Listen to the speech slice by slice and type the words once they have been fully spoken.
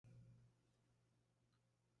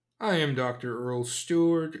I am Dr. Earl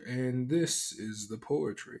Stewart, and this is the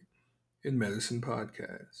Poetry in Medicine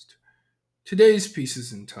podcast. Today's piece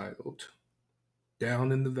is entitled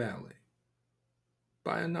Down in the Valley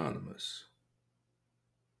by Anonymous.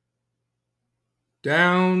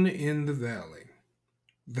 Down in the valley,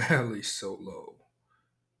 valley so low.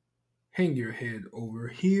 Hang your head over,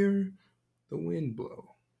 hear the wind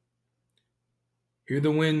blow. Hear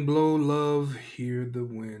the wind blow, love, hear the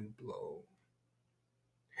wind blow.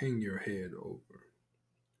 Hang your head over,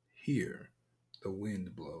 hear the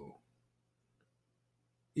wind blow.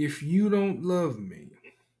 If you don't love me,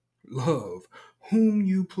 love whom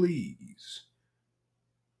you please.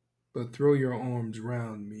 But throw your arms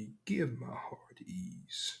round me, give my heart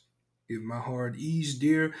ease. Give my heart ease,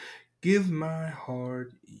 dear, give my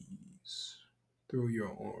heart ease. Throw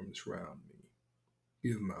your arms round me,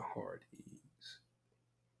 give my heart ease.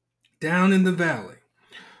 Down in the valley,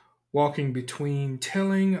 walking between,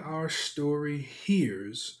 telling our story,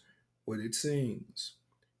 here's what it sings.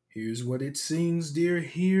 Here's what it sings, dear,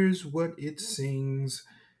 here's what it sings.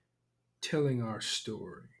 Telling our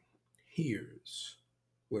story, here's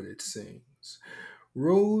what it sings.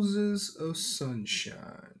 Roses of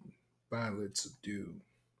sunshine, violets of dew.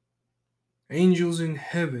 Angels in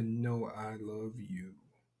heaven know I love you.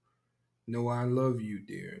 Know I love you,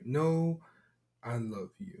 dear. Know I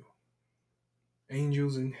love you.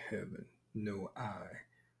 Angels in heaven know I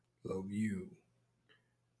love you.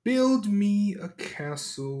 Build me a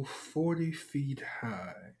castle 40 feet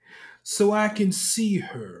high so I can see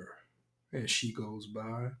her as she goes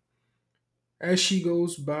by. As she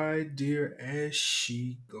goes by, dear, as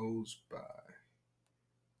she goes by,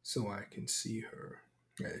 so I can see her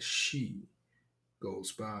as she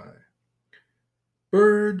goes by.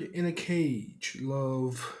 Bird in a cage,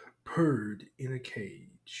 love, bird in a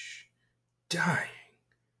cage, dying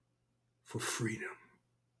for freedom.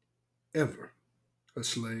 Ever a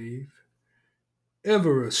slave,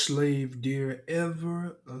 ever a slave, dear,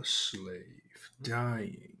 ever a slave,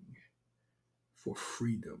 dying for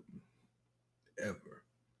freedom, ever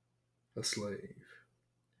a slave.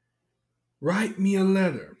 Write me a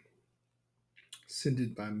letter, send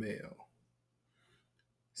it by mail.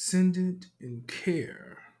 Send it in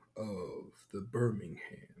care of the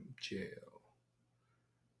Birmingham jail.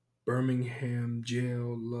 Birmingham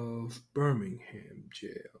jail, love, Birmingham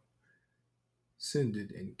jail. Send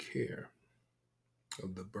it in care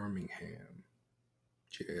of the Birmingham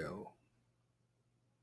jail.